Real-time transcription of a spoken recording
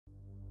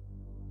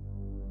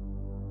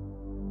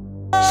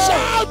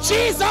of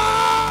Jesus.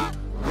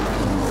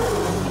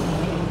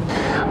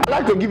 I'd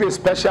like to give you a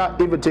special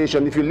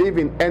invitation. If you live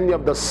in any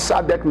of the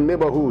SADC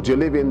neighborhoods, you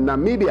live in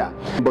Namibia,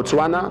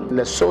 Botswana,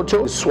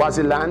 Lesotho,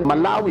 Swaziland,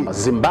 Malawi,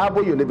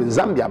 Zimbabwe, you live in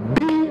Zambia,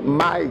 be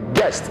my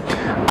guest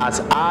as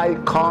I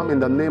come in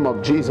the name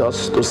of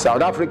Jesus to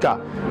South Africa,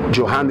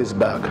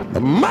 Johannesburg. The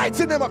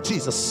mighty name of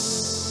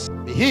Jesus.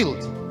 Be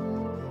healed.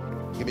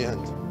 Give me a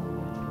hand.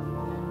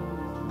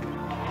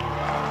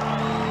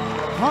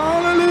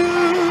 Hallelujah.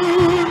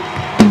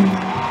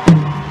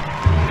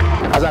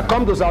 As I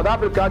come to South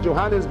Africa,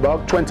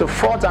 Johannesburg,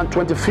 24th and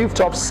 25th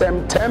of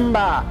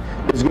September,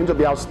 it's going to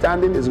be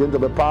outstanding, it's going to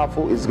be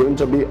powerful, it's going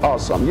to be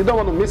awesome. You don't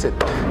want to miss it.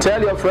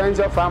 Tell your friends,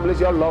 your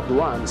families, your loved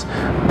ones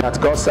that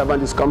God's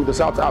servant is coming to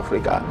South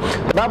Africa.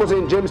 The Bible says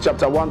in James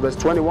chapter 1 verse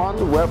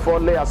 21,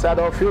 wherefore lay aside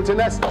all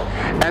filthiness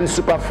and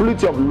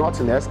superfluity of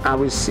naughtiness, and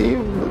receive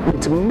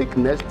with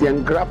meekness the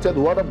engrafted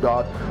word of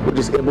God, which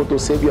is able to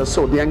save your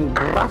soul. The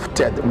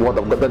engrafted word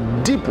of God, the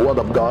deep word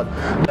of God,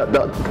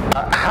 the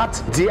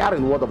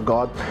heart-daring word of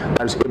God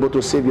that is able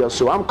to save your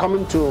soul. I'm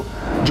coming to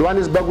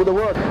Johannesburg with the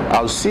word.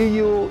 I'll see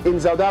you in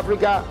South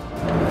Africa.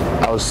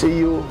 I'll see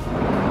you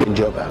in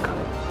Joburg.